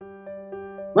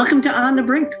Welcome to On the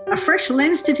Brink, a fresh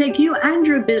lens to take you and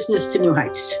your business to new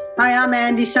heights. Hi, I'm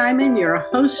Andy Simon, your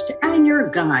host and your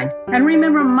guide. And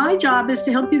remember, my job is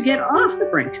to help you get off the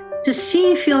brink, to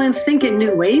see, feel, and think in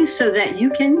new ways so that you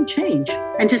can change.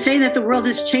 And to say that the world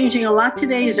is changing a lot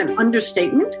today is an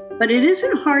understatement, but it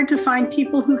isn't hard to find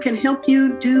people who can help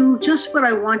you do just what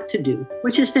I want to do,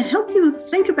 which is to help you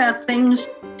think about things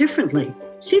differently.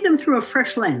 See them through a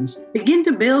fresh lens. Begin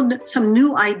to build some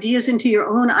new ideas into your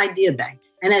own idea bank.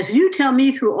 And as you tell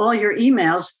me through all your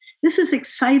emails, this is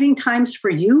exciting times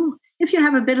for you if you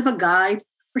have a bit of a guide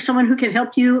or someone who can help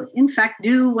you, in fact,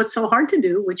 do what's so hard to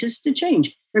do, which is to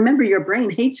change. Remember, your brain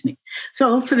hates me.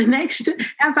 So for the next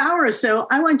half hour or so,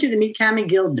 I want you to meet Cami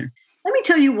Gildner. Let me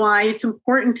tell you why it's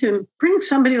important to bring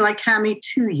somebody like Cami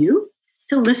to you,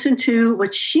 to listen to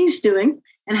what she's doing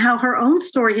and how her own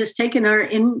story has taken her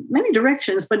in many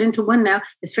directions, but into one now.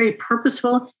 It's very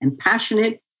purposeful and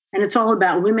passionate. And it's all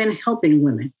about women helping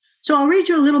women. So I'll read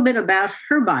you a little bit about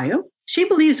her bio. She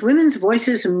believes women's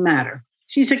voices matter.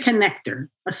 She's a connector,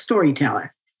 a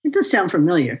storyteller. It does sound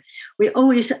familiar. We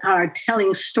always are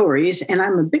telling stories, and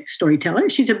I'm a big storyteller.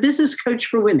 She's a business coach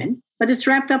for women, but it's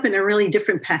wrapped up in a really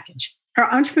different package. Her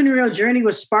entrepreneurial journey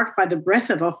was sparked by the breath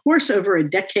of a horse over a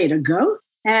decade ago,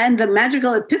 and the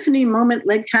magical epiphany moment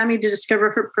led Cami to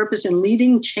discover her purpose in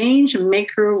leading change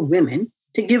maker women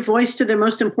to give voice to their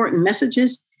most important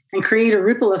messages and create a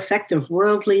ripple effect of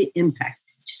worldly impact.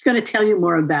 She's going to tell you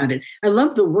more about it. I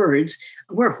love the words.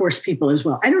 We're horse people as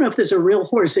well. I don't know if there's a real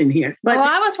horse in here, but well,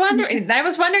 I was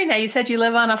wondering that you said you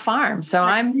live on a farm, so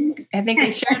I think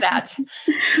we share that.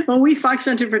 Well, we fox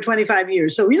hunted for 25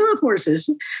 years, so we love horses.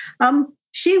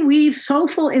 She weaves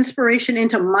soulful inspiration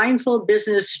into mindful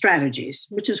business strategies,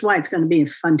 which is why it's going to be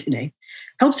fun today.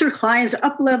 Helps her clients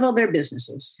up-level their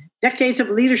businesses. Decades of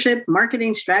leadership,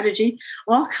 marketing strategy,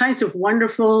 all kinds of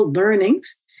wonderful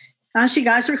learnings. She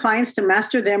guides her clients to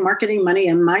master their marketing, money,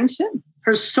 and mindset.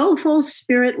 Her soulful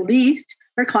spirit leads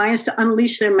her clients to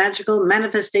unleash their magical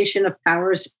manifestation of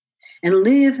powers and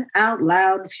live out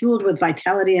loud, fueled with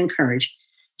vitality and courage.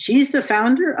 She's the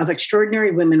founder of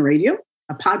Extraordinary Women Radio,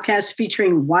 a podcast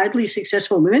featuring widely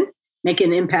successful women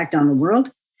making an impact on the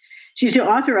world. She's the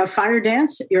author of Fire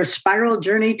Dance, Your Spiral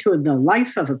Journey to a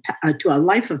life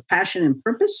of passion and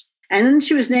purpose. And then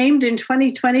she was named in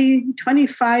 2020,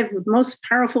 25 most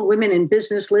powerful women in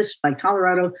business list by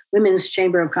Colorado Women's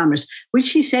Chamber of Commerce, which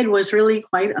she said was really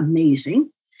quite amazing.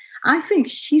 I think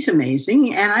she's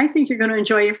amazing, and I think you're going to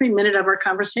enjoy every minute of our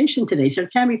conversation today. So,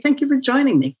 Cami, thank you for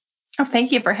joining me. Oh,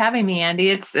 thank you for having me, Andy.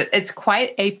 It's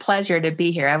quite a pleasure to be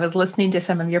here. I was listening to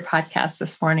some of your podcasts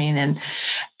this morning, and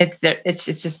it's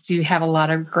just you have a lot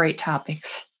of great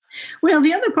topics. Well,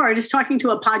 the other part is talking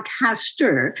to a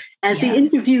podcaster as the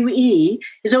interviewee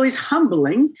is always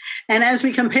humbling. And as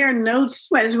we compare notes,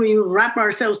 as we wrap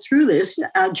ourselves through this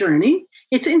journey,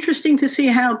 it's interesting to see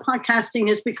how podcasting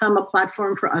has become a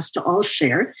platform for us to all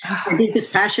share our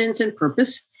deepest passions and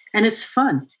purpose. And it's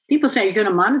fun. People say, you're going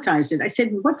to monetize it. I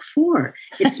said, what for?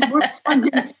 It's more fun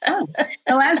than fun.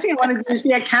 The last thing I want to do is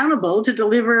be accountable to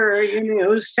deliver,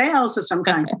 sales of some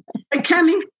kind. But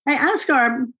Cami, I ask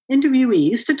our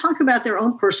interviewees to talk about their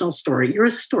own personal story. You're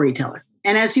a storyteller.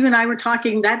 And as you and I were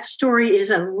talking, that story is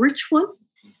a rich one.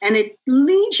 And it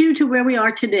leads you to where we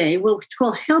are today, which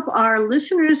will help our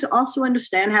listeners also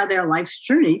understand how their life's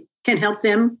journey can help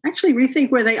them actually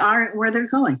rethink where they are and where they're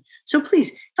going. So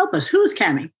please help us. Who is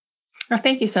Cami? Well,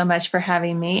 thank you so much for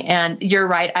having me. And you're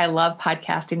right. I love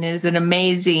podcasting. It is an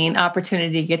amazing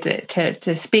opportunity to get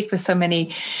to speak with so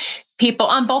many people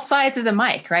on both sides of the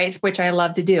mic, right? Which I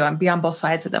love to do. I'm be on both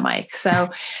sides of the mic. So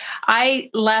I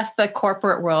left the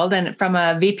corporate world and from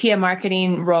a VP of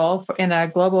marketing role in a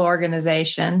global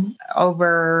organization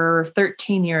over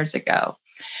 13 years ago.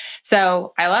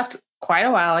 So I left quite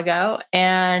a while ago,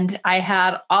 and I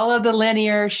had all of the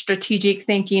linear strategic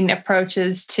thinking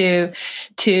approaches to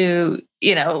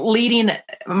leading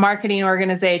marketing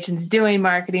organizations, doing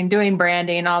marketing, doing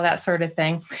branding, all that sort of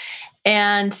thing.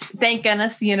 And thank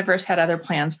goodness the universe had other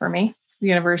plans for me. The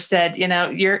universe said,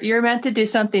 you're meant to do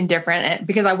something different,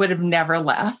 because I would have never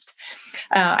left.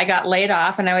 I got laid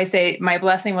off, and I always say my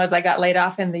blessing was I got laid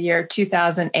off in the year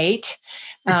 2008.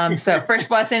 So first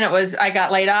blessing, it was I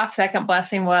got laid off. Second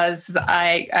blessing was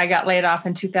I got laid off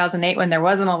in 2008 when there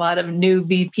wasn't a lot of new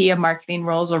VP of marketing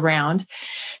roles around.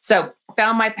 So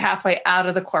found my pathway out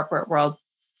of the corporate world.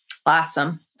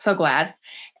 Awesome. So glad.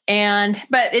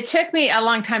 But it took me a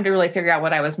long time to really figure out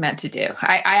what I was meant to do.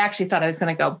 I actually thought I was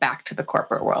going to go back to the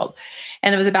corporate world.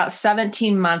 And it was about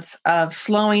 17 months of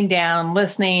slowing down,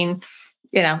 listening,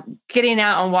 getting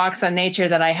out on walks on nature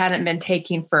that I hadn't been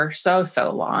taking for so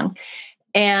long.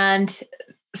 And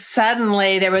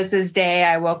suddenly there was this day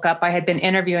I woke up, I had been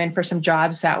interviewing for some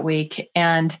jobs that week,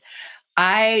 and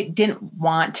I didn't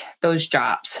want those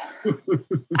jobs.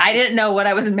 I didn't know what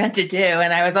I was meant to do.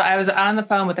 And I was on the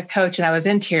phone with a coach, and I was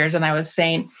in tears, and I was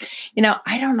saying,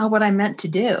 I don't know what I meant to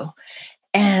do.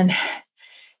 And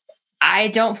I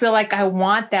don't feel like I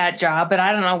want that job, but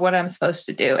I don't know what I'm supposed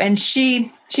to do. And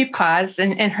she paused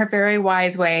and in her very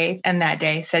wise way, and that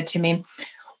day said to me,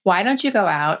 why don't you go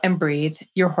out and breathe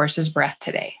your horse's breath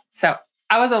today? So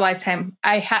I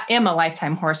am a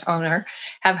lifetime horse owner,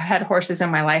 have had horses in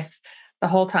my life the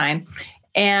whole time.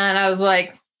 And I was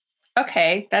like,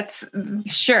 okay, that's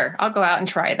sure. I'll go out and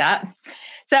try that.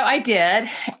 So I did.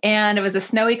 And it was a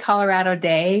snowy Colorado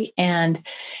day. And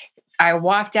I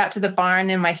walked out to the barn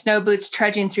in my snow boots,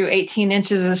 trudging through 18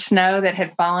 inches of snow that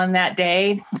had fallen that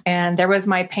day. And there was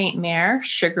my paint mare,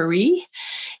 Sugary.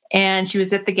 And she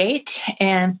was at the gate.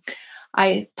 And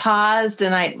I paused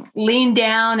and I leaned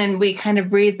down, and we kind of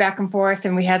breathed back and forth.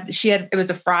 And it was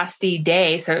a frosty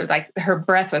day. So it was like her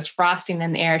breath was frosting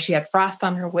in the air. She had frost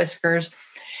on her whiskers.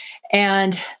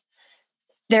 And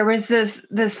there was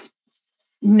this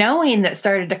knowing that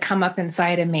started to come up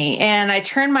inside of me. And I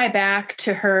turned my back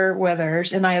to her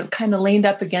withers, and I kind of leaned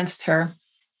up against her.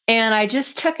 And I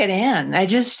just took it in.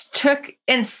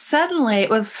 And suddenly it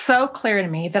was so clear to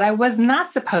me that I was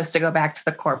not supposed to go back to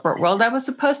the corporate world. I was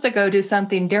supposed to go do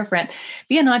something different,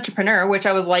 be an entrepreneur, which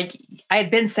I was like, I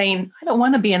had been saying, I don't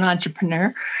want to be an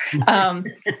entrepreneur.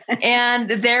 And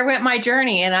there went my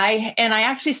journey. And I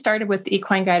actually started with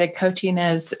equine guided coaching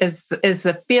as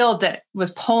the field that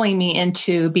was pulling me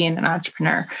into being an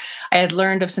entrepreneur. I had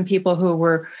learned of some people who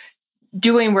were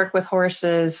doing work with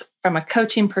horses from a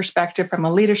coaching perspective, from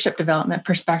a leadership development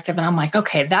perspective. And I'm like,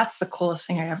 okay, that's the coolest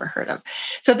thing I ever heard of.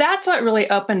 So that's what really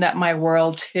opened up my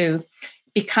world to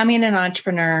becoming an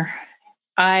entrepreneur.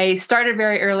 I started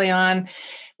very early on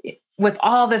with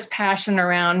all this passion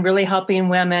around really helping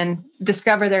women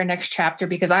discover their next chapter,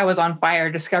 because I was on fire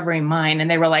discovering mine.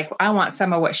 And they were like, I want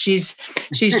some of what she's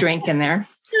drinking there.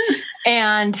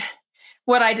 And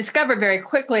what I discovered very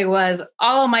quickly was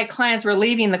all of my clients were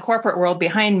leaving the corporate world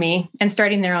behind me and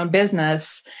starting their own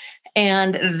business.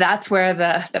 And that's where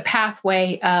the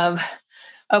pathway of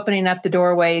opening up the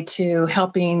doorway to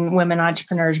helping women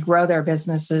entrepreneurs grow their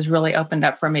businesses really opened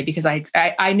up for me, because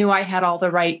I knew I had all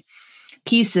the right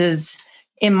pieces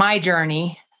in my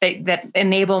journey that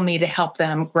enable me to help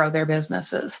them grow their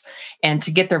businesses and to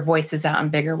get their voices out in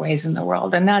bigger ways in the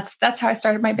world. And that's how I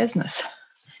started my business.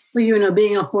 Well,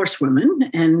 being a horsewoman,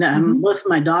 and both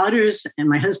my daughters and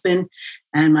my husband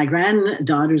and my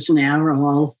granddaughters now are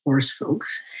all horse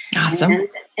folks. Awesome. And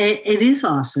it is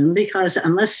awesome, because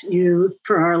unless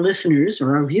for our listeners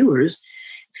or our viewers,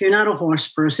 if you're not a horse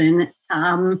person,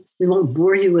 we won't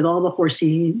bore you with all the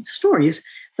horsey stories,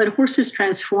 but horses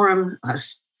transform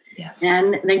us. Yes.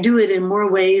 And they do it in more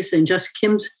ways than just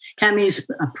Cammie's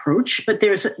approach, but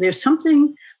there's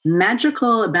something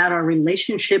magical about our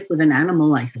relationship with an animal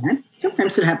like that.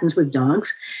 Sometimes it happens with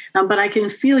dogs, but I can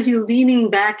feel you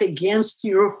leaning back against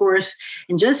your horse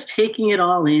and just taking it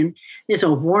all in. There's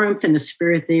a warmth and a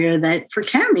spirit there that for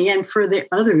Cammie and for the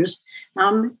others,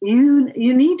 you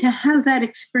need to have that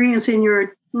experience in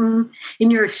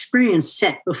your experience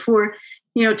set before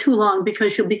too long,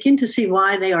 because you'll begin to see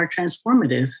why they are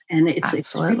transformative, and it's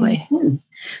absolutely.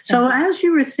 So as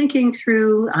you were thinking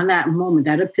through on that moment,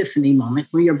 that epiphany moment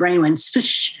where your brain went,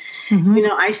 swish,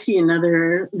 I see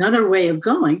another way of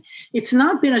going. It's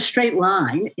not been a straight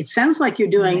line. It sounds like you're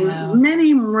doing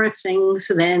many more things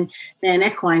than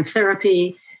equine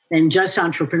therapy, than just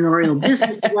entrepreneurial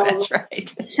business. That's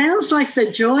right. It sounds like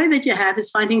the joy that you have is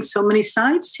finding so many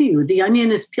sides to you. The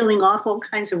onion is peeling off all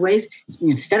kinds of ways.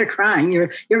 Instead of crying,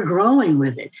 you're growing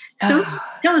with it. So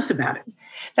tell us about it.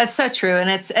 That's so true. And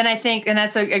I think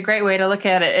that's a great way to look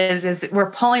at it is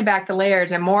we're pulling back the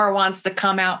layers and more wants to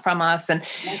come out from us. And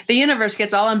the universe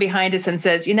gets all in behind us and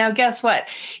says, guess what?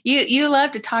 You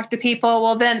love to talk to people.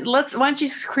 Well, then why don't you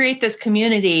create this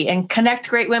community and connect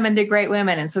great women to great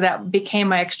women? And so that became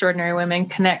my Extraordinary Women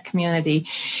Connect community.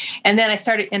 And then I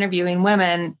started interviewing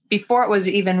women before it was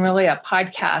even really a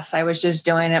podcast. I was just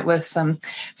doing it with some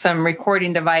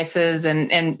recording devices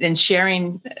and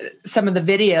sharing some of the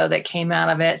video that came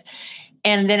out of it.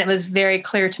 And then it was very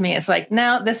clear to me, it's like,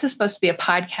 no, this is supposed to be a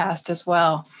podcast as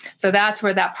well. So that's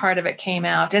where that part of it came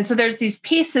out. And so there's these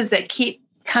pieces that keep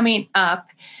coming up.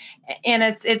 And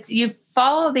it's you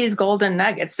follow these golden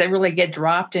nuggets that really get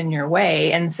dropped in your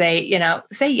way and say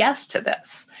yes to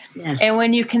this. Yes. And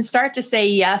when you can start to say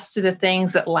yes to the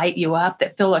things that light you up,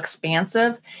 that feel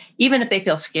expansive, even if they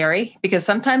feel scary, because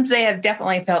sometimes they have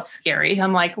definitely felt scary.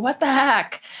 I'm like, what the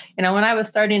heck? When I was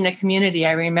starting a community,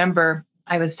 I remember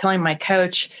I was telling my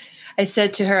coach, I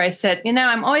said to her,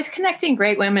 I'm always connecting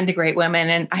great women to great women.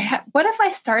 And what if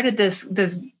I started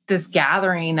this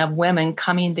gathering of women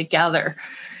coming together?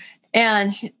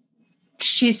 And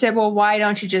she said, well, why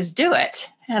don't you just do it?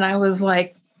 And I was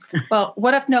like, well,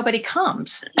 what if nobody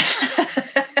comes?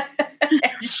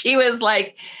 She was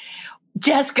like,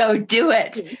 just go do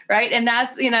it. Right. And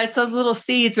that's, it's those little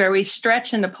seeds where we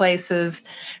stretch into places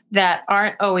that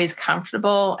aren't always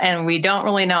comfortable and we don't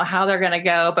really know how they're going to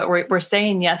go, but we're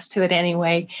saying yes to it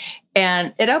anyway.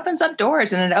 And it opens up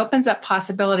doors and it opens up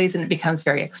possibilities and it becomes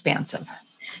very expansive.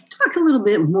 Talk a little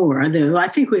bit more, though. I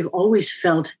think we've always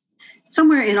felt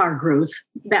somewhere in our growth,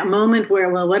 that moment where,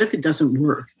 well, what if it doesn't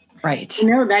work? Right.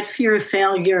 That fear of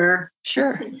failure.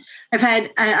 Sure.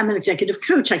 I'm an executive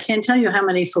coach. I can't tell you how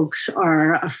many folks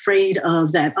are afraid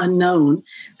of that unknown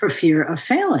for fear of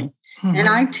failing. Mm-hmm. And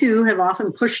I, too, have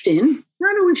often pushed in,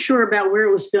 not always sure about where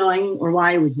it was going or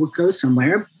why it would go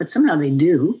somewhere, but somehow they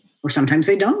do, or sometimes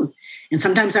they don't. And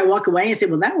sometimes I walk away and say,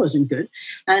 well, that wasn't good.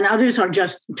 And others are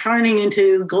just turning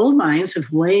into gold mines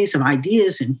of ways, of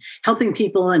ideas, and helping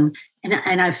people. And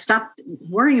I've stopped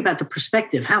worrying about the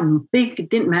perspective, how big it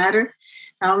didn't matter.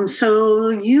 So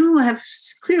you have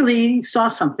clearly saw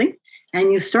something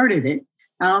and you started it,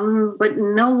 but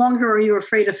no longer are you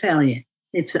afraid of failure.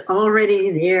 It's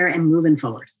already there and moving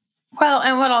forward. Well,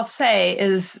 and what I'll say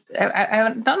is,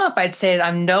 I don't know if I'd say that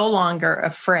I'm no longer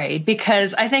afraid,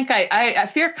 because I think I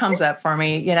fear comes up for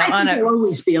me, I think you'll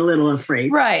always be a little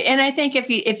afraid. Right. And I think if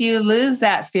you lose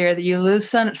that fear, that you lose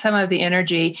some of the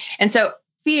energy. And so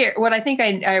fear, what I think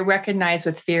I recognize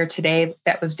with fear today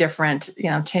that was different,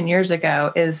 10 years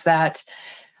ago, is that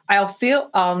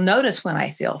I'll notice when I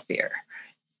feel fear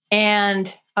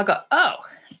and I'll go, oh,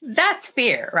 that's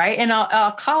fear. Right. And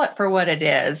I'll call it for what it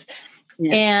is.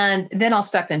 Yes. And then I'll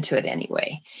step into it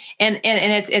anyway. And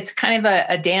it's kind of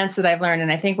a dance that I've learned.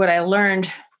 And I think what I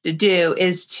learned to do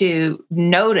is to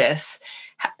notice.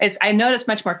 I notice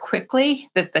much more quickly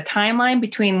that the timeline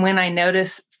between when I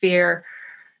notice fear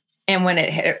and when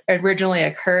it had originally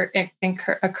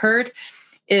occurred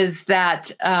is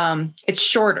that it's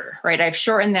shorter, right? I've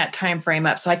shortened that time frame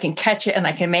up so I can catch it and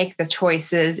I can make the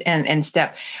choices and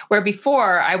step. Where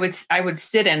before I would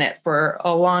sit in it for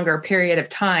a longer period of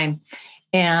time,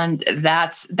 and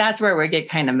that's where we get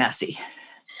kind of messy.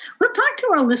 Well, talk to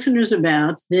our listeners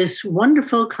about this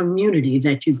wonderful community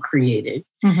that you've created,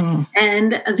 mm-hmm.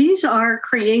 and these are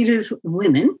creative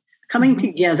women coming mm-hmm.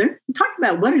 together. Talk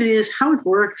about what it is, how it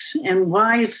works, and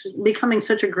why it's becoming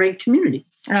such a great community.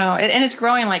 Oh, and it's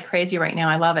growing like crazy right now.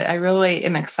 I love it. I really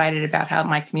am excited about how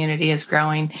my community is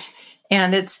growing.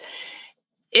 And it's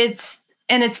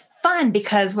fun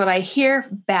because what I hear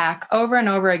back over and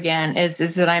over again is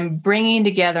that I'm bringing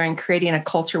together and creating a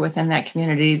culture within that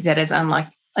community that is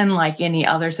unlike any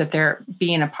others that they're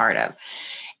being a part of.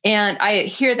 And I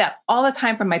hear that all the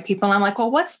time from my people. And I'm like,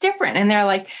 well, what's different? And they're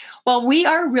like, well, we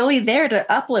are really there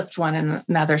to uplift one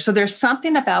another. So there's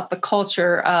something about the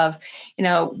culture of,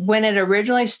 when it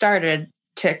originally started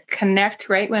to connect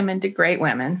great women to great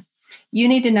women, you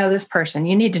need to know this person.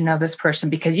 You need to know this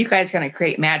person because you guys are going to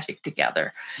create magic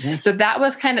together. Yes. So that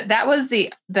was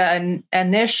the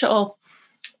initial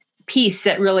piece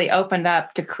that really opened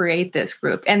up to create this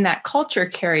group, and that culture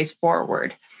carries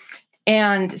forward.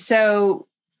 And so,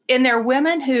 and they're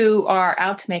women who are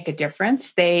out to make a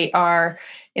difference. They are,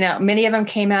 many of them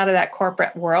came out of that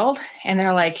corporate world and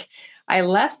they're like, I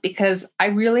left because I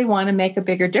really want to make a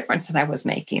bigger difference than I was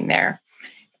making there.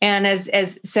 And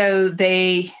so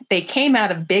they came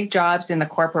out of big jobs in the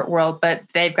corporate world, but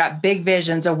they've got big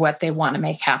visions of what they want to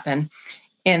make happen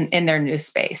in their new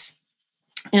space.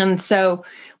 And so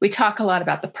we talk a lot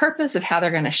about the purpose of how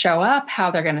they're going to show up,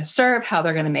 how they're going to serve, how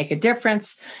they're going to make a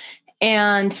difference,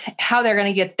 and how they're going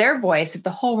to get their voice. If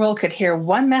the whole world could hear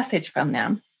one message from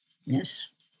them,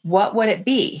 yes, what would it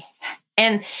be?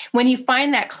 And when you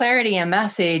find that clarity in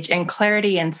message and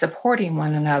clarity in supporting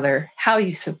one another, how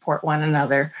you support one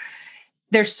another,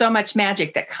 there's so much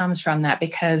magic that comes from that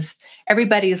because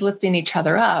everybody is lifting each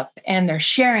other up and they're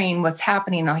sharing what's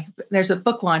happening. Like there's a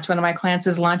book launch. One of my clients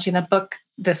is launching a book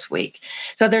this week.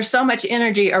 So there's so much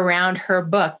energy around her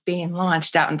book being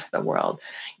launched out into the world.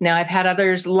 I've had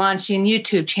others launching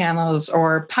YouTube channels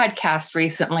or podcasts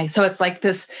recently. So it's like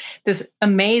this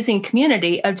amazing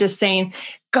community of just saying,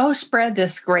 go spread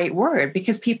this great word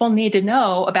because people need to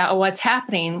know about what's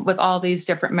happening with all these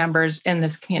different members in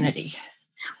this community.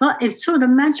 Well, it's sort of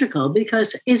magical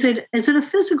because is it a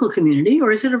physical community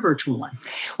or is it a virtual one?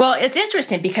 Well, it's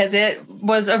interesting because it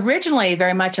was originally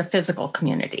very much a physical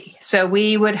community. So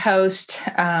we would host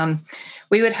an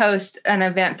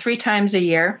event 3 times a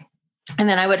year, and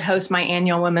then I would host my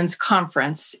annual women's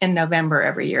conference in November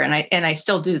every year, and I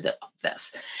still do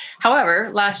this. However,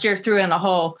 last year threw in a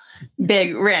whole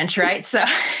big wrench, right? So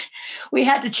we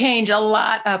had to change a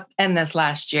lot up in this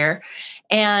last year,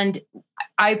 and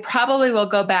I probably will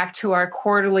go back to our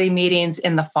quarterly meetings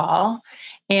in the fall,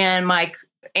 and my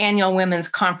annual women's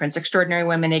conference, Extraordinary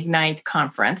Women Ignite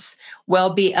conference,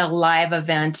 will be a live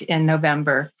event in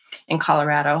November in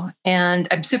Colorado. And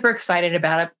I'm super excited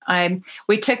about it.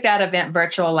 We took that event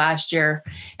virtual last year,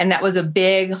 and that was a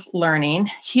big learning,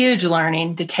 huge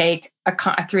learning to take a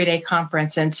 3-day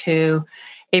conference into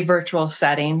a virtual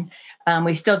setting.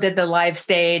 We still did the live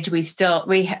stage. We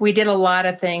did a lot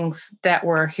of things that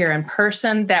were here in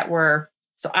person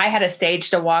so I had a stage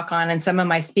to walk on and some of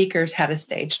my speakers had a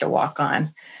stage to walk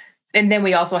on. And then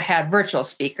we also had virtual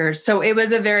speakers. So it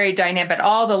was a very dynamic, but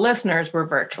all the listeners were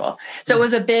virtual. So it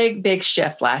was a big, big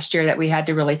shift last year that we had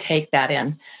to really take that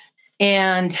in.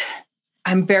 And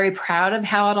I'm very proud of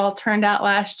how it all turned out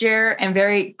last year and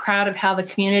very proud of how the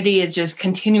community is just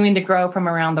continuing to grow from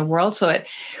around the world. So it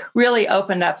really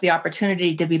opened up the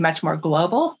opportunity to be much more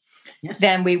global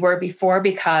than we were before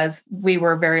because we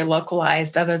were very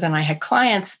localized, other than I had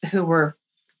clients who were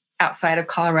outside of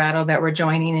Colorado that were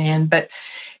joining in. But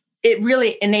it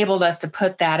really enabled us to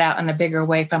put that out in a bigger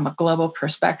way from a global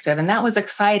perspective. And that was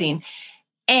exciting.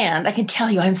 And I can tell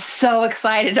you, I'm so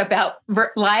excited about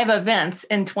live events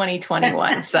in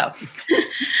 2021. So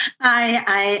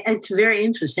it's very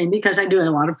interesting because I do a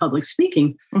lot of public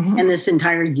speaking and this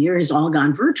entire year has all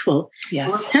gone virtual.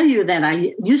 Yes. I'll tell you that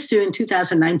I used to, in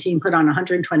 2019, put on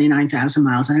 129,000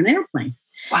 miles on an airplane.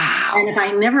 Wow. And if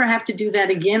I never have to do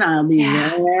that again, I'll be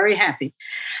very happy.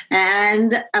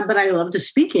 But I love the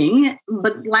speaking.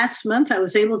 But last month I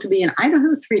was able to be in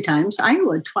Idaho 3 times,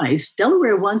 Iowa twice,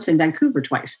 Delaware once, and Vancouver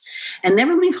twice, and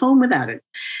never leave home without it.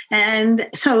 And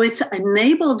so it's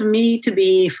enabled me to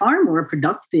be far more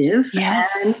productive.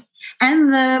 Yes.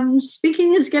 And the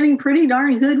speaking is getting pretty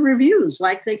darn good reviews,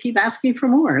 like they keep asking for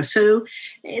more. So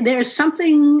there's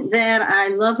something that I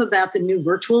love about the new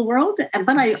virtual world,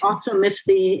 but I also miss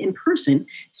the in-person.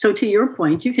 So to your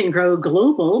point, you can grow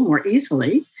global more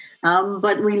easily,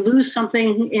 but we lose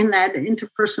something in that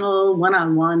interpersonal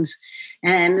one-on-ones.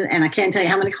 And I can't tell you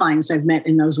how many clients I've met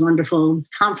in those wonderful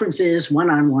conferences,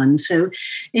 one-on-one. So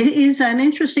it is an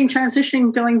interesting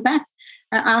transition going back.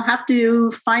 I'll have to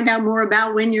find out more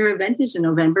about when your event is in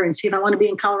November and see if I want to be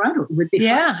in Colorado. It would be fun.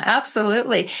 Yeah,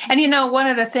 absolutely. And, one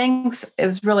of the things that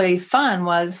was really fun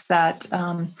was that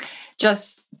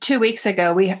just 2 weeks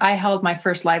ago, I held my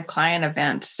first live client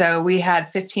event. So we had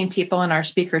 15 people in our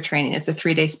speaker training. It's a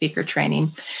 3-day speaker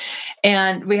training.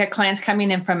 And we had clients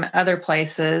coming in from other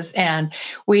places and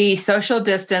we social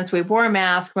distance. We wore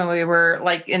masks when we were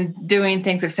doing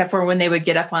things, except for when they would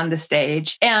get up on the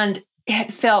stage. And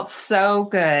it felt so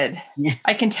good. Yeah.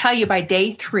 I can tell you by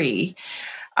day 3,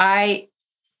 I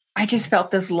just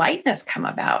felt this lightness come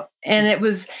about. And it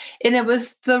was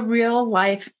the real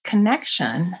life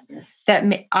connection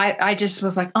that I just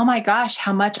was like, oh my gosh,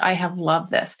 how much I have loved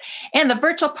this. And the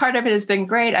virtual part of it has been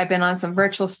great. I've been on some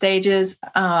virtual stages.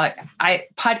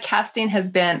 Podcasting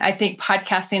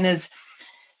is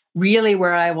really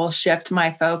where I will shift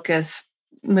my focus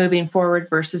moving forward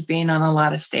versus being on a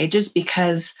lot of stages,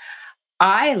 because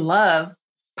I love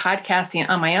podcasting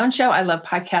on my own show. I love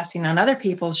podcasting on other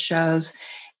people's shows,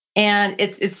 and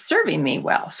it's serving me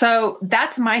well. So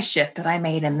that's my shift that I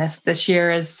made in this year,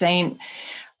 is saying,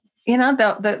 and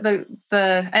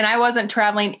I wasn't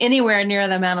traveling anywhere near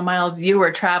the amount of miles you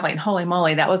were traveling. Holy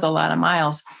moly, that was a lot of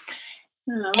miles.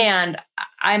 Oh. And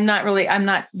I'm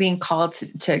not being called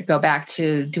to go back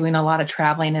to doing a lot of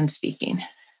traveling and speaking.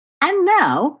 And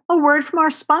now, a word from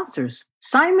our sponsors,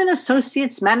 Simon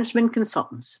Associates Management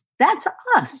Consultants. That's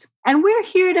us. And we're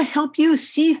here to help you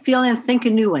see, feel, and think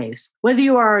in new ways. Whether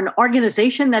you are an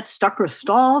organization that's stuck or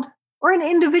stalled, or an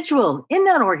individual in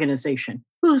that organization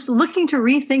who's looking to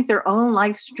rethink their own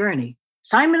life's journey,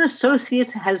 Simon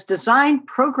Associates has designed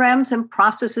programs and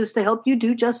processes to help you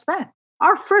do just that.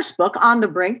 Our first book, On the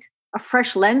Brink, A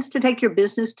Fresh Lens to Take Your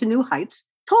Business to New Heights,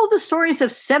 told the stories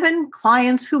of 7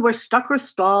 clients who were stuck or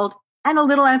stalled, and a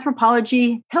little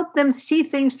anthropology helped them see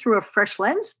things through a fresh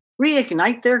lens,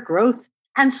 reignite their growth,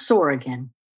 and soar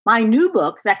again. My new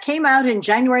book that came out in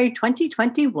January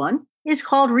 2021 is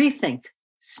called Rethink,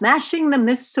 Smashing the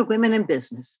Myths of Women in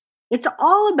Business. It's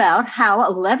all about how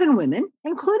 11 women,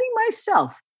 including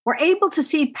myself, were able to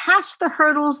see past the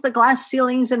hurdles, the glass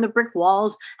ceilings, and the brick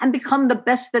walls and become the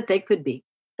best that they could be.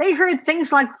 They heard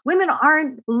things like women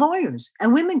aren't lawyers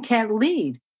and women can't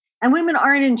lead and women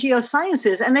aren't in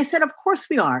geosciences. And they said, of course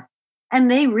we are. And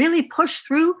they really pushed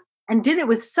through and did it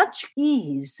with such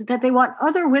ease that they want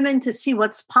other women to see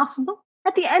what's possible.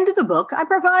 At the end of the book, I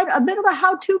provide a bit of a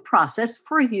how-to process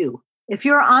for you. If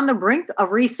you're on the brink of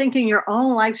rethinking your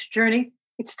own life's journey,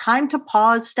 it's time to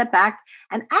pause, step back,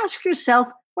 and ask yourself,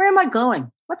 where am I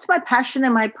going? What's my passion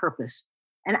and my purpose?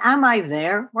 And am I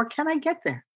there or can I get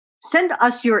there? Send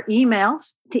us your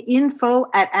emails to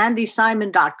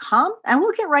info@andysimon.com and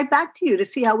we'll get right back to you to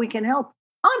see how we can help.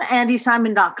 On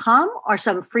andysimon.com are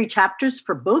some free chapters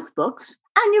for both books.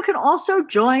 And you can also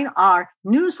join our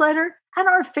newsletter and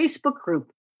our Facebook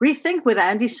group, Rethink with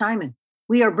Andy Simon.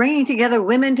 We are bringing together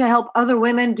women to help other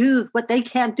women do what they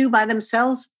can't do by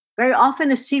themselves, very often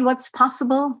to see what's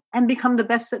possible and become the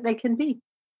best that they can be.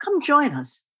 Come join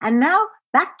us. And now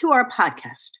back to our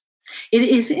podcast. It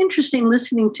is interesting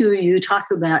listening to you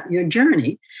talk about your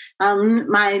journey.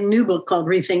 My new book called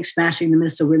Rethink, Smashing the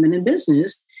Myths of Women in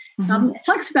Business it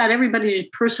talks about everybody's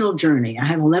personal journey. I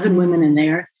have 11 women in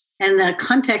there and the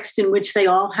context in which they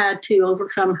all had to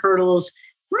overcome hurdles,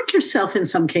 like yourself in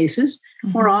some cases.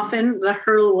 More often, the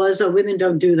hurdle was, women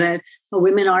don't do that,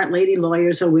 women aren't lady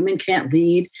lawyers, women can't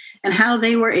lead, and how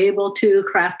they were able to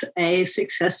craft a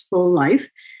successful life,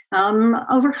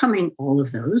 overcoming all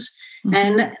of those.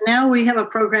 And now we have a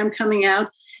program coming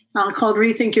out called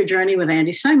Rethink Your Journey with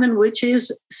Andy Simon, which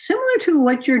is similar to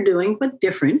what you're doing, but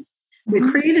different. We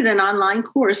created an online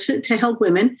course to help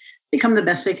women become the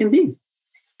best they can be.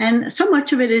 And so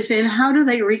much of it is in how do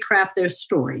they recraft their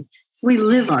story? We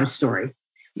live our story.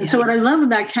 And so what I love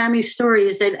about Cammie's story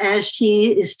is that as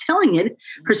she is telling it,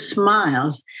 her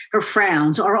smiles, her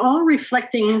frowns are all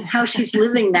reflecting how she's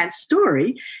living that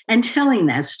story and telling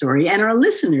that story. And our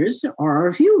listeners or our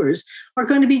viewers are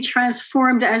going to be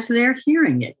transformed as they're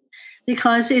hearing it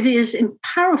because it is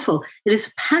powerful. It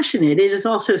is passionate. It is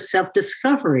also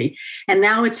self-discovery. And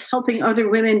now it's helping other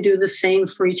women do the same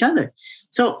for each other.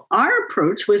 So our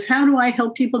approach was, how do I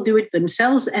help people do it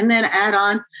themselves? And then add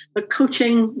on the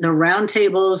coaching, the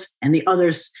roundtables, and the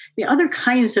other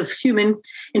kinds of human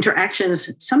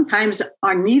interactions sometimes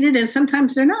are needed and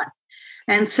sometimes they're not.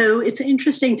 And so it's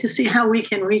interesting to see how we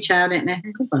can reach out and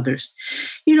help others.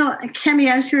 You know,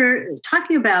 Cammie, as you're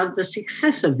talking about the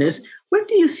success of this, what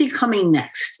do you see coming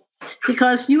next?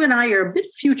 Because you and I are a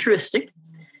bit futuristic.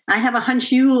 I have a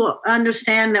hunch you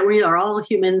understand that we are all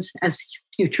humans as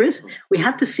futurists. We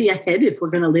have to see ahead if we're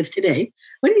going to live today.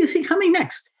 What do you see coming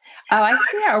next? Oh, I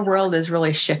see our world is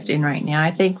really shifting right now.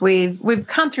 I think we've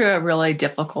come through a really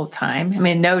difficult time. I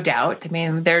mean, no doubt. I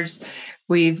mean,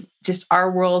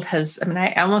 our world has,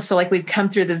 I almost feel like we've come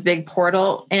through this big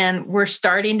portal and we're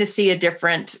starting to see a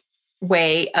different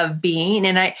way of being.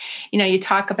 And you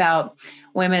talk about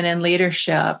women in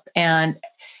leadership and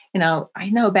I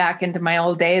know back into my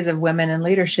old days of women in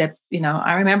leadership,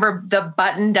 I remember the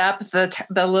buttoned up,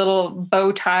 the little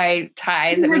bow ties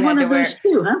that we had to wear.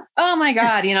 Too, huh? Oh my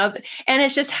God, and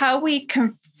it's just how we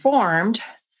conformed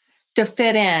to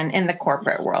fit in the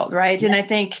corporate world, right? Yeah. And I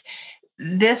think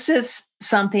this is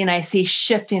something I see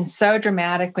shifting so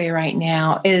dramatically right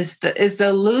now is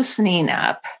the loosening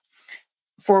up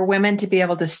for women to be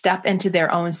able to step into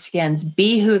their own skins,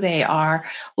 be who they are,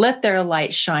 let their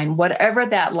light shine, whatever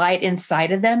that light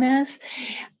inside of them is,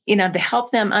 to help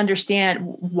them understand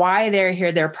why they're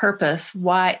here, their purpose,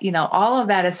 why, all of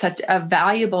that is such a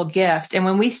valuable gift. And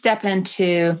when we step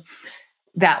into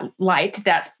that light,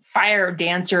 that fire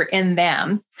dancer in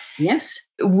them, yes,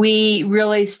 we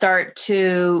really start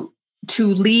to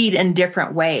lead in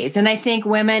different ways. And I think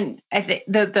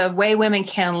the way women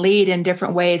can lead in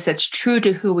different ways that's true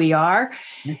to who we are.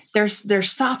 Yes.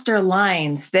 There's softer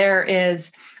lines.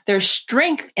 There's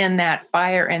strength in that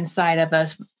fire inside of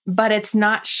us, but it's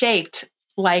not shaped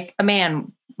like a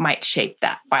man might shape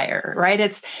that fire, right?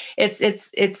 It's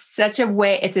such a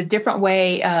way, it's a different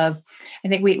way of, I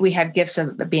think we have gifts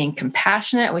of being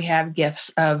compassionate. We have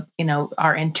gifts of,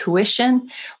 our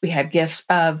intuition. We have gifts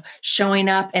of showing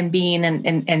up and being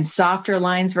in softer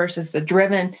lines versus the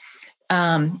driven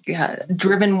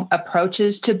driven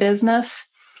approaches to business.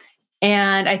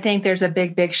 And I think there's a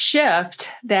big shift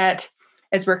that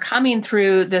as we're coming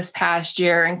through this past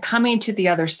year and coming to the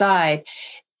other side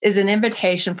is an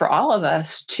invitation for all of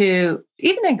us to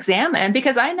even examine,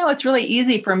 because I know it's really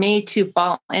easy for me to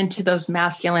fall into those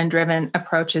masculine driven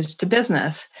approaches to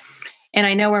business. And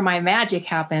I know where my magic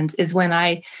happens is when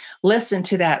I listen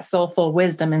to that soulful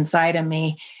wisdom inside of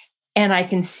me and I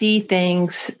can see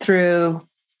things through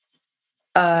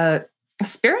a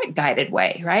spirit guided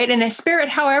way, right? And a spirit,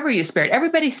 however you spirit,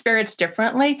 everybody's spirit's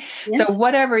differently. Yes. So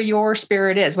whatever your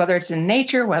spirit is, whether it's in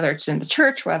nature, whether it's in the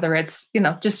church, whether it's,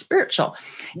 just spiritual,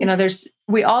 yes.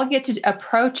 We all get to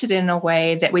approach it in a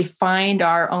way that we find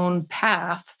our own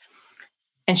path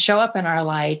and show up in our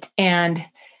light. And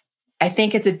I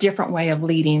think it's a different way of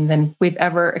leading than we've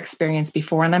ever experienced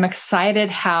before. And I'm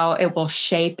excited how it will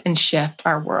shape and shift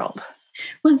our world.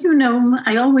 Well,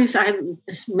 I have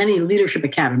many leadership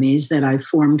academies that I've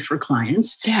formed for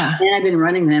clients. Yeah. And I've been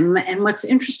running them. And what's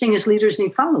interesting is leaders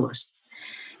need followers.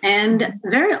 And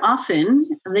very often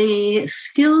the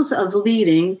skills of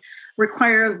leading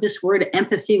require this word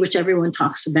empathy, which everyone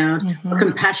talks about, or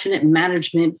compassionate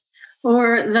management,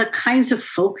 or the kinds of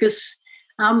focus.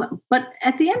 But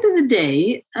at the end of the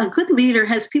day, a good leader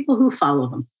has people who follow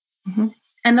them. Mm-hmm.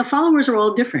 And the followers are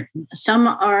all different. Some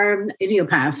are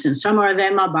idiopaths, and some are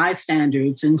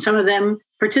bystanders, and some of them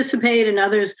participate, and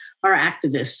others are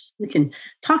activists. We can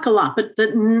talk a lot, but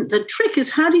the trick is,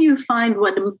 how do you find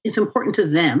what is important to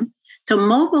them, to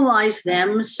mobilize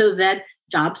them so that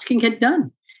jobs can get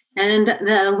done? And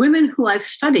the women who I've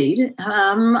studied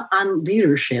on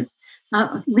leadership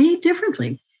lead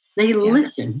differently. They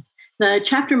listen. The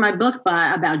chapter in my book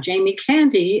about Jamie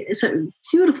Candy is a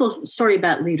beautiful story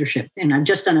about leadership. And I've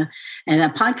just done a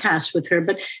podcast with her.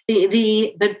 But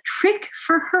the trick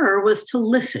for her was to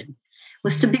listen,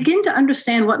 was to begin to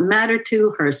understand what mattered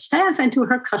to her staff and to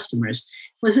her customers.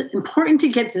 It was important to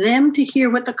get them to hear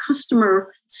what the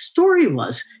customer story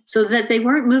was, so that they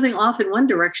weren't moving off in one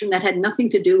direction that had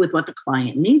nothing to do with what the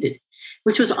client needed,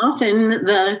 which was often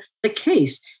the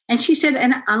case. And she said,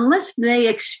 and unless they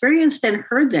experienced and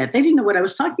heard that, they didn't know what I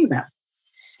was talking about.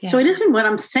 Yeah. So it isn't what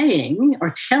I'm saying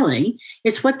or telling,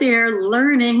 it's what they're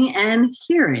learning and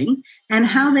hearing, and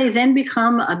how they then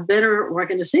become a better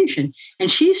organization.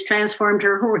 And she's transformed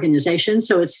her organization,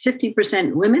 so it's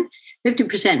 50% women,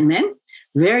 50% men,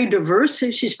 very diverse.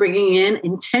 She's bringing in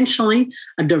intentionally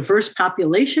a diverse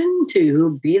population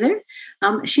to be there.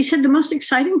 She said the most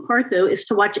exciting part, though, is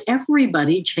to watch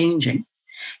everybody changing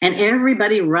and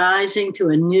everybody rising to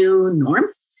a new norm,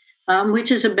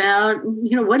 which is about,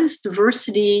 what is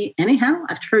diversity anyhow?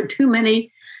 I've heard too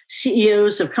many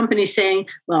CEOs of companies saying,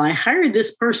 well, I hired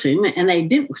this person and they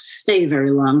didn't stay very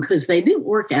long because they didn't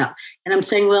work out. And I'm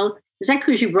saying, well, is that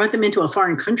because you brought them into a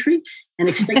foreign country and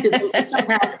expected them to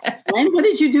somehow, and what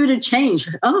did you do to change?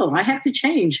 Oh, I have to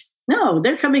change. No,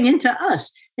 they're coming into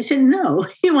us. I said, no,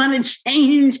 you want to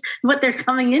change what they're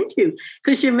coming into,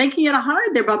 because you're making it hard.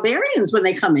 They're barbarians when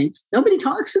they come in. Nobody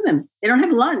talks to them. They don't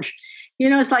have lunch.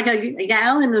 It's like a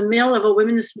gal in the middle of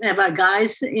a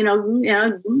guy's,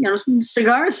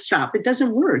 cigar shop. It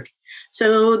doesn't work.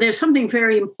 So there's something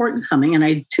very important coming. And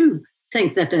I too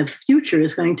think that the future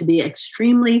is going to be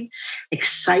extremely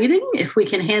exciting if we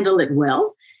can handle it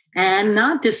well, and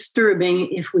not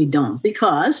disturbing if we don't,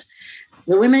 because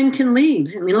the women can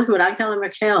lead. I mean, look at what Angela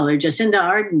Merkel or Jacinda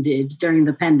Ardern did during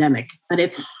the pandemic. But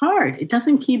it's hard. It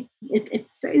doesn't keep,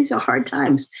 these are hard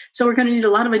times. So we're going to need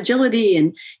a lot of agility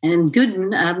and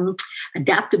good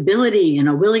adaptability and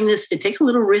a willingness to take a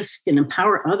little risk and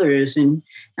empower others. And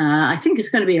I think it's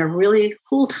going to be a really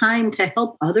cool time to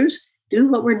help others do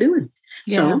what we're doing.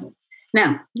 Yeah. So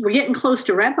now we're getting close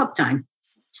to wrap-up time.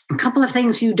 A couple of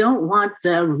things you don't want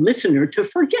the listener to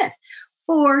forget,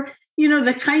 or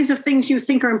the kinds of things you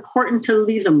think are important to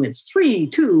leave them with. 3,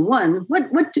 2, 1.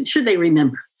 What should they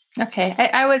remember? Okay.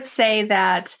 I would say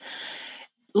that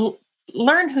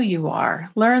learn who you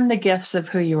are. Learn the gifts of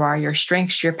who you are, your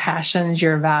strengths, your passions,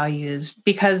 your values,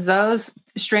 because those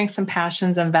strengths and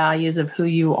passions and values of who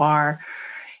you are,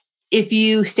 if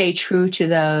you stay true to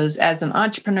those as an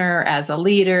entrepreneur, as a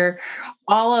leader,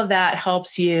 all of that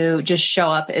helps you just show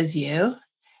up as you.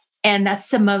 And that's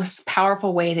the most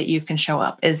powerful way that you can show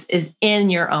up is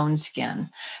in your own skin,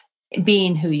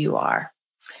 being who you are.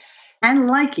 And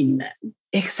liking that.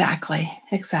 Exactly.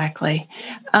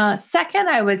 Second,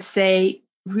 I would say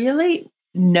really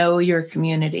know your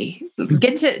community.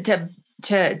 Get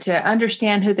to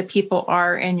understand who the people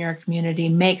are in your community,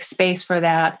 make space for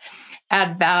that,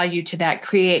 add value to that,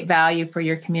 create value for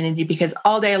your community, because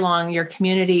all day long, your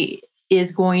community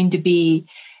is going to be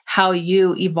how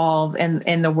you evolve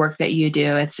in the work that you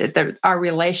do. Our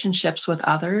relationships with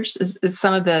others is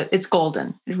it's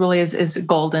golden. It really is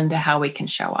golden to how we can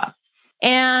show up.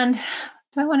 And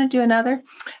do I want to do another?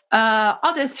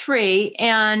 I'll do 3.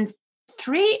 And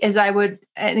 3 is I would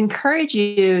encourage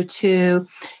you to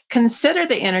consider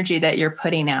the energy that you're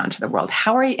putting out into the world.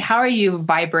 How are you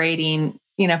vibrating,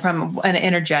 from an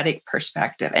energetic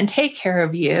perspective, and take care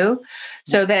of you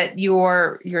so that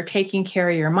you're taking care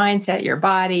of your mindset, your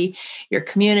body, your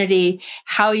community,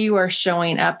 how you are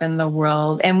showing up in the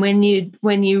world. And when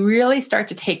you really start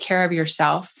to take care of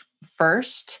yourself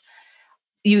first,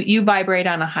 you vibrate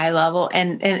on a high level,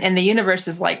 and the universe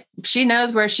is like, she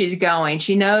knows where she's going.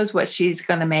 She knows what she's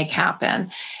going to make happen.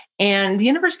 And the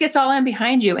universe gets all in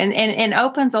behind you and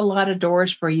opens a lot of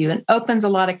doors for you and opens a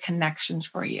lot of connections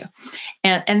for you.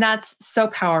 And that's so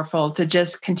powerful to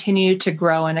just continue to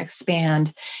grow and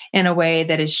expand in a way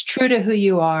that is true to who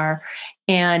you are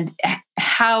and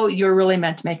how you're really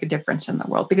meant to make a difference in the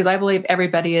world. Because I believe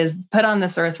everybody is put on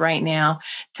this earth right now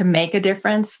to make a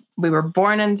difference. We were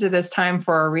born into this time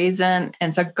for a reason.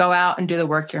 And so go out and do the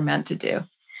work you're meant to do.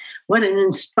 What an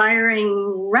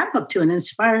inspiring wrap up to an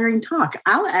inspiring talk.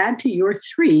 I'll add to your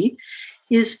 3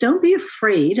 is don't be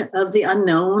afraid of the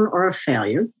unknown or of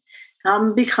failure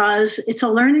because it's a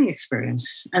learning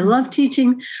experience. I love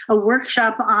teaching a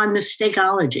workshop on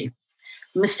mistakeology.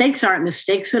 Mistakes aren't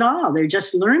mistakes at all. They're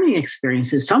just learning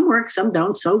experiences. Some work, some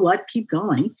don't. So what? Keep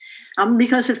going.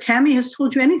 Because if Cami has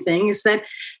told you anything, is that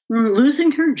losing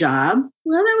her job,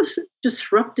 well, that was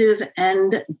disruptive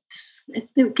and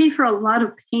it gave her a lot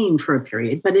of pain for a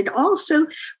period, but it also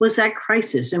was that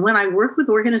crisis. And when I work with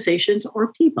organizations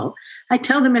or people, I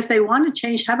tell them if they want to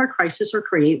change, have a crisis or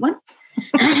create one.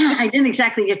 I didn't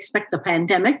exactly expect the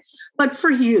pandemic, but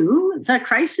for you, the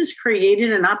crisis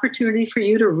created an opportunity for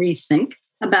you to rethink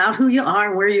about who you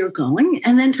are, where you're going,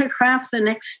 and then to craft the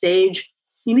next stage.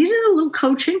 You needed a little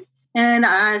coaching. And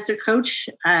as a coach,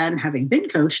 and having been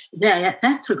coached,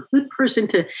 that's a good person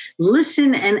to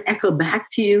listen and echo back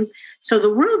to you. So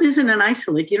the world isn't an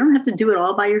isolate. You don't have to do it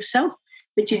all by yourself,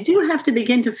 but you do have to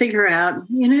begin to figure out,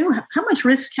 how much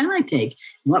risk can I take?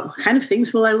 What kind of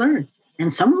things will I learn?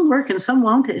 And some will work and some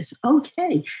won't. It's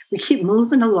okay. We keep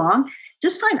moving along.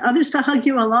 Just find others to hug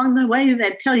you along the way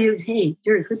that tell you, hey,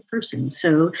 you're a good person.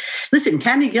 So listen,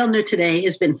 Cami Gildner today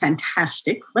has been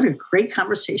fantastic. What a great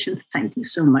conversation. Thank you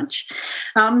so much.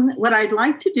 What I'd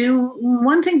like to do,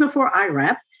 one thing before I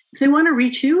wrap, if they want to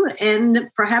reach you and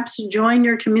perhaps join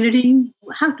your community,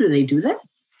 how do they do that?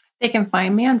 They can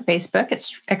find me on Facebook.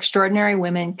 It's Extraordinary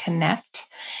Women Connect.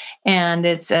 And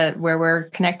it's where we're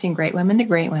connecting great women to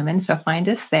great women. So find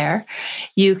us there.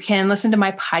 You can listen to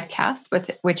my podcast,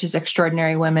 which is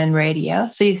Extraordinary Women Radio.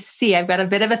 So you see, I've got a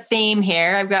bit of a theme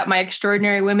here. I've got my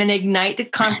Extraordinary Women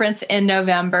Ignite conference in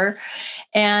November.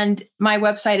 And my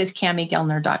website is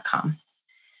camigildner.com.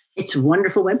 It's a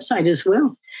wonderful website as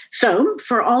well. So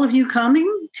for all of you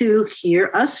coming to hear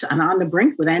us on The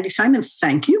Brink with Andy Simon,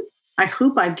 thank you. I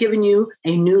hope I've given you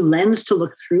a new lens to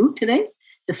look through today,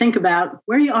 to think about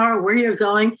where you are, where you're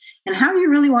going, and how you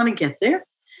really want to get there.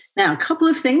 Now, a couple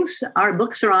of things. Our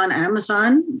books are on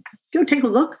Amazon. Go take a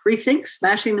look. Rethink,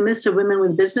 Smashing the Myths of Women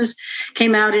with Business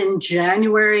came out in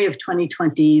January of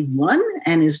 2021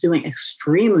 and is doing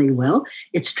extremely well.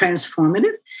 It's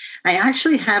transformative. I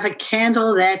actually have a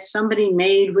candle that somebody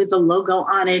made with the logo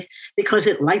on it because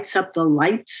it lights up the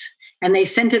lights. And they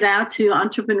sent it out to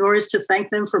entrepreneurs to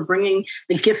thank them for bringing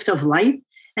the gift of light.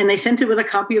 And they sent it with a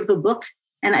copy of the book.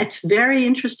 And it's very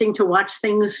interesting to watch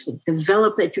things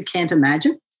develop that you can't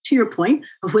imagine, to your point,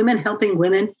 of women helping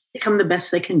women become the best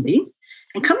they can be.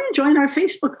 And come and join our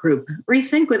Facebook group,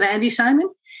 Rethink with Andy Simon.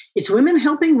 It's women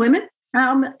helping women.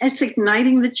 It's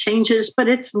igniting the changes, but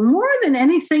it's more than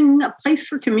anything a place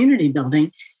for community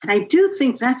building. And I do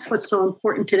think that's what's so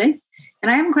important today. And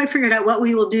I haven't quite figured out what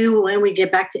we will do when we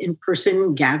get back to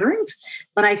in-person gatherings.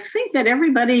 But I think that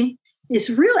everybody is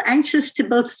real anxious to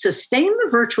both sustain the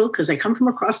virtual, because I come from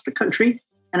across the country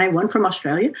and I won from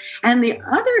Australia. And the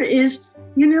other is,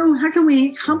 how can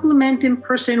we complement in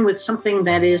person with something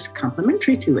that is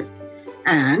complementary to it?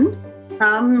 And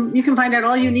you can find out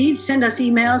all you need. Send us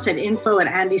emails at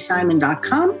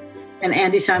info@andysimon.com. And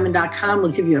andysimon.com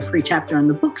will give you a free chapter on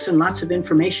the books and lots of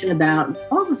information about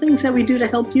all the things that we do to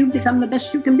help you become the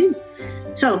best you can be.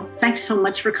 So thanks so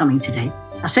much for coming today.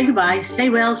 I'll say goodbye.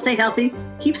 Stay well, stay healthy,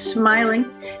 keep smiling,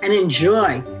 and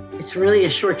enjoy. It's really a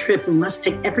short trip. We must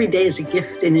take every day as a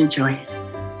gift and enjoy it.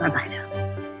 Bye-bye now.